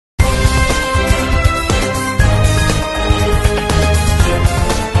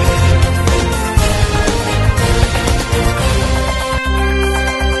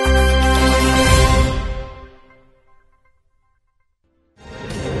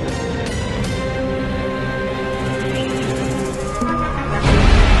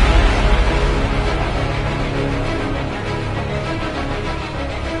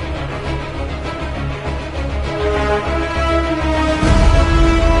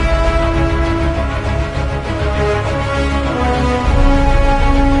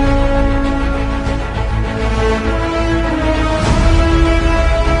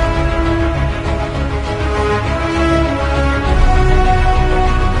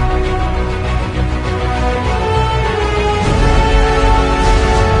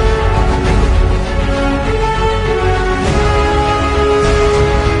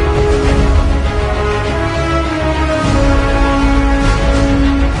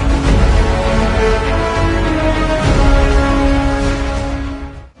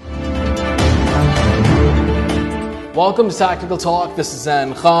Welcome to Tactical Talk. This is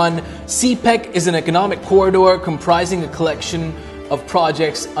Zain Khan. CPEC is an economic corridor comprising a collection of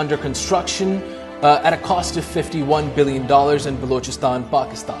projects under construction at a cost of $51 billion in Balochistan,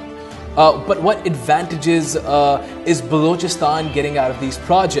 Pakistan. But what advantages is Balochistan getting out of these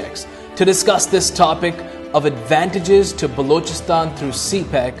projects? To discuss this topic of advantages to Balochistan through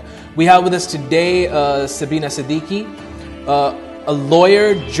CPEC, we have with us today Sabena Siddiqi, a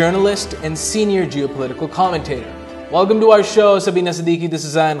lawyer, journalist, and senior geopolitical commentator. Welcome to our show, Sabena Siddiqi. This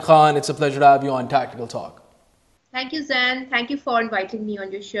is Zain Khan. It's a pleasure to have you on Tactical Talk. Thank you, Zain. Thank you for inviting me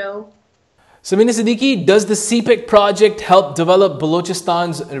on your show. Sabena Siddiqi, does the CPEC project help develop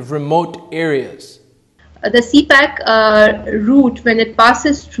Balochistan's remote areas? The CPEC route, when it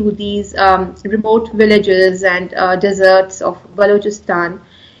passes through these remote villages and deserts of Balochistan,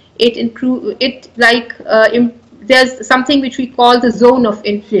 there's something which we call the zone of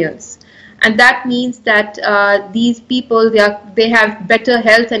influence. And that means that these people, they have better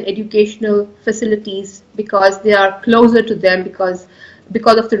health and educational facilities because they are closer to them because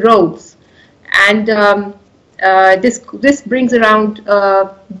of the roads. And this brings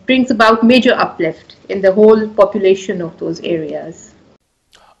about major uplift in the whole population of those areas.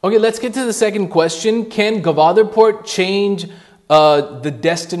 Okay, let's get to the second question. Can Gwadar Port change the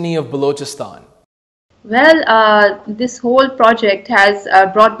destiny of Balochistan? Well, this whole project has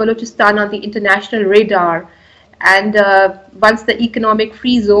brought Balochistan on the international radar, and once the economic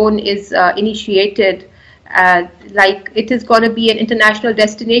free zone is initiated, it is going to be an international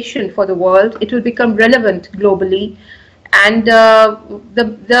destination for the world. It will become relevant globally, and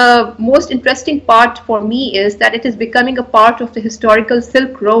the most interesting part for me is that it is becoming a part of the historical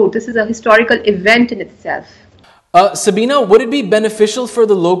Silk Road. This is a historical event in itself. Sabena, would it be beneficial for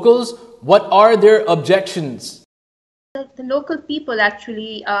the locals? What are their objections? The local people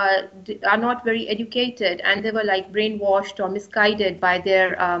actually are not very educated, and they were brainwashed or misguided by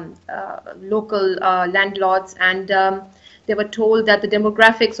their local landlords, and they were told that the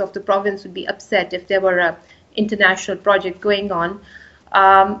demographics of the province would be upset if there were an international project going on.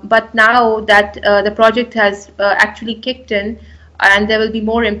 But now that the project has actually kicked in, and there will be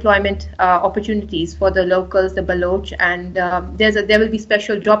more employment opportunities for the locals, the Baloch, and there will be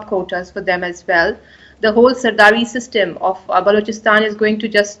special job quotas for them as well. The whole Sardari system of Balochistan is going to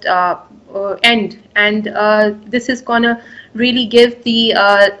just end, and this is going to really give the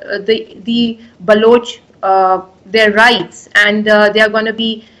Baloch their rights, and they are going to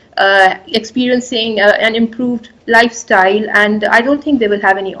be experiencing an improved lifestyle, and I don't think they will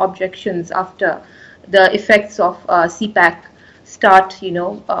have any objections after the effects of CPEC start,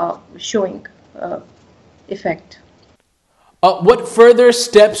 showing effect. What further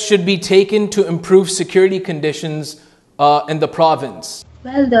steps should be taken to improve security conditions in the province?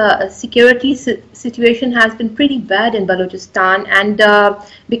 Well, the security situation has been pretty bad in Balochistan, and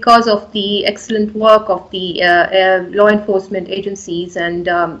because of the excellent work of the law enforcement agencies and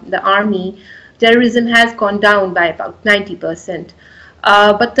the army, terrorism has gone down by about 90%.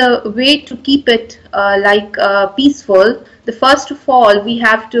 But the way to keep it peaceful, first of all, we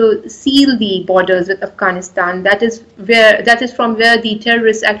have to seal the borders with Afghanistan. That is from where the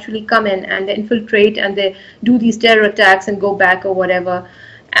terrorists actually come in and they infiltrate and they do these terror attacks and go back or whatever.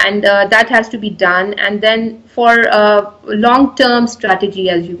 And that has to be done. And then for a long-term strategy,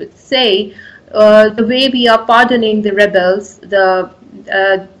 as you would say, the way we are pardoning the rebels,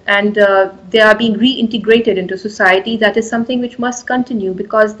 and they are being reintegrated into society, that is something which must continue,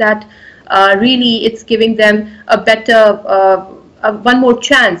 because that really it's giving them a better, one more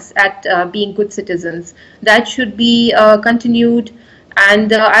chance at being good citizens. That should be continued.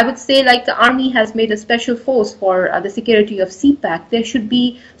 And I would say, the army has made a special force for the security of CPEC. There should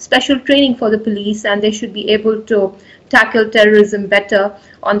be special training for the police, and they should be able to tackle terrorism better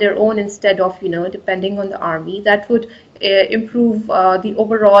on their own instead of, depending on the army. That would improve the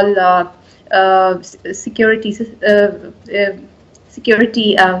overall security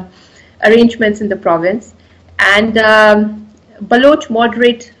arrangements in the province. And Baloch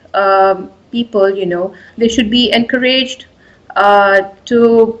moderate people, they should be encouraged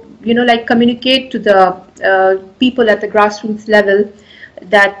to, communicate to the people at the grassroots level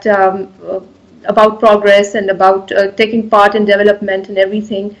that about progress and about taking part in development and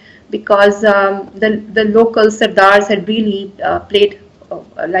everything, because the local Sardars had really played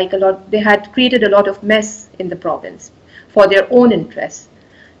a lot. They had created a lot of mess in the province for their own interests,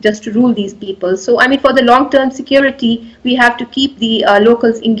 just to rule these people. So, for the long-term security, we have to keep the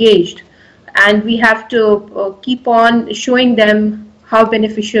locals engaged, and we have to keep on showing them how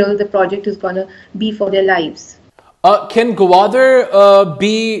beneficial the project is going to be for their lives. Can Gwadar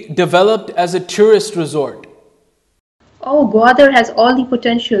be developed as a tourist resort? Oh, Gwadar has all the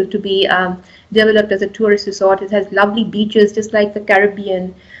potential to be developed as a tourist resort. It has lovely beaches, just like the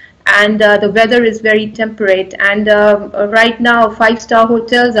Caribbean, and the weather is very temperate. And right now, five-star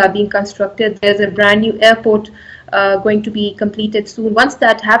hotels are being constructed. There's a brand new airport going to be completed soon. Once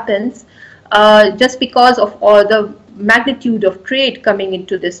that happens, just because of all the magnitude of trade coming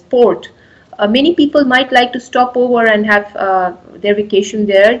into this port, many people might like to stop over and have their vacation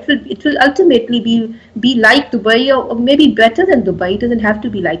there. It will ultimately be like Dubai, or maybe better than Dubai. It doesn't have to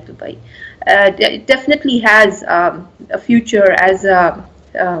be like Dubai. It definitely has a future as a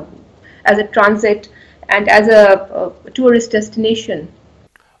transit and as a tourist destination.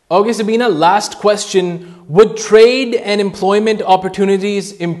 Okay, Sabena, last question. Would trade and employment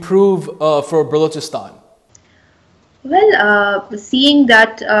opportunities improve for Balochistan? Well, seeing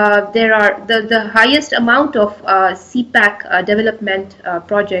that there are the highest amount of CPEC development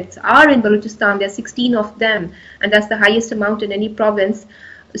projects are in Balochistan, there are 16 of them, and that's the highest amount in any province.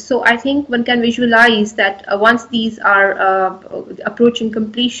 So I think one can visualize that once these are approaching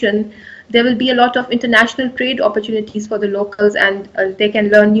completion, there will be a lot of international trade opportunities for the locals, and they can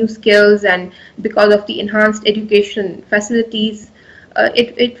learn new skills, and because of the enhanced education facilities,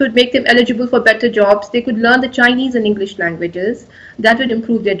 it would make them eligible for better jobs. They could learn the Chinese and English languages. That would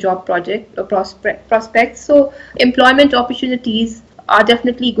improve their job prospects. So employment opportunities are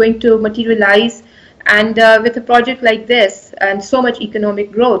definitely going to materialize. And with a project like this and so much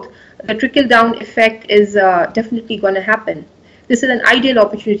economic growth, the trickle-down effect is definitely going to happen. This is an ideal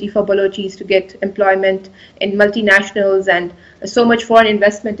opportunity for Balochis to get employment in multinationals, and so much foreign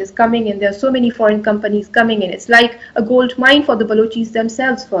investment is coming in. There are so many foreign companies coming in. It's like a gold mine for the Balochis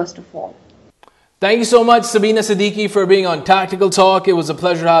themselves, first of all. Thank you so much, Sabena Siddiqi, for being on Tactical Talk. It was a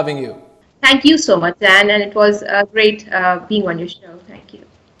pleasure having you. Thank you so much, Dan, and it was great being on your show. Thank you.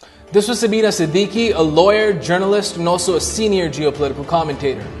 This was Sabena Siddiqi, a lawyer, journalist, and also a senior geopolitical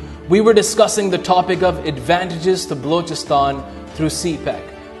commentator. We were discussing the topic of advantages to Balochistan through CPEC.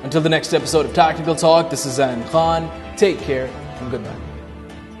 Until the next episode of Tactical Talk, this is Zain Khan. Take care and goodbye.